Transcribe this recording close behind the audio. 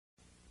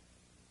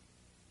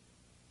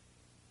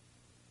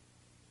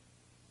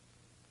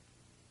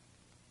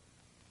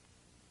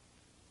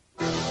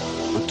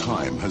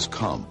time has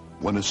come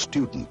when a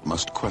student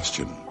must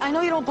question. I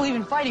know you don't believe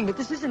in fighting, but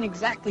this isn't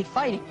exactly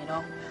fighting, you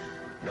know?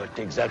 Not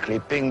exactly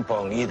ping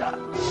pong either.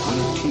 When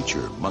a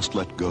teacher must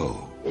let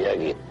go.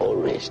 Miyagi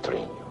always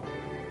train you,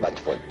 but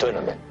for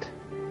tournament,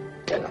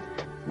 cannot.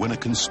 When a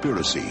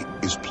conspiracy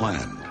is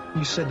planned.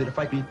 You said that if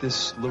I beat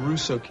this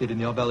LaRusso kid in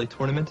the All-Valley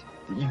tournament,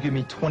 that you give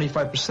me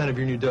 25% of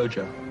your new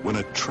dojo. When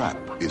a trap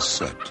is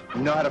set.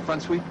 You know how to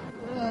front sweep?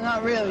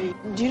 Not really.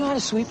 Do you know how to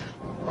sweep?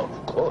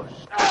 Of course.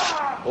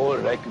 Or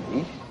like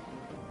this.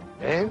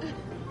 And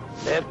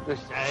left to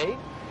side.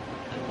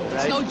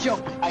 It's no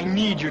joke. I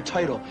need your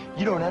title.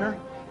 You don't enter?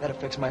 That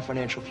affects my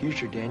financial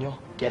future, Daniel.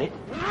 Get it?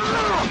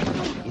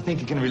 You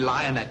think you can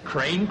rely on that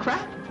crane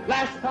crap?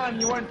 Last time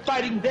you weren't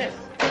fighting this.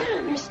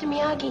 Mr.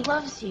 Miyagi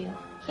loves you.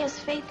 He has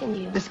faith in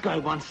you. This guy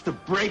wants to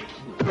break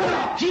you,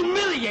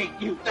 humiliate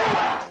you,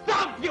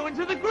 stomp you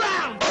into the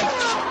ground.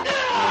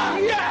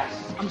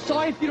 Yes! I'm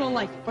sorry if you don't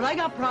like it, but I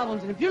got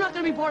problems, and if you're not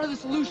going to be part of the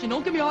solution,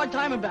 don't give me a hard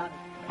time about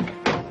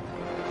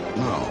it.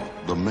 Now,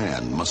 the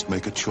man must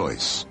make a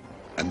choice,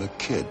 and the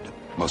kid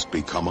must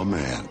become a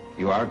man.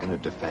 You are going to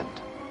defend.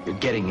 You're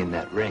getting in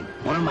that ring.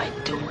 What am I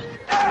doing?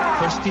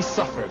 First he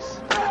suffers,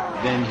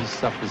 then he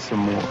suffers some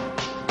more.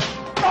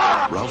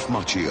 Ralph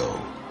Macchio,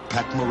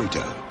 Pat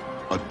Morita,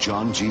 a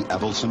John G.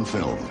 Avildsen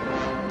film,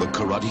 The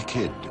Karate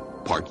Kid,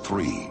 Part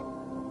 3.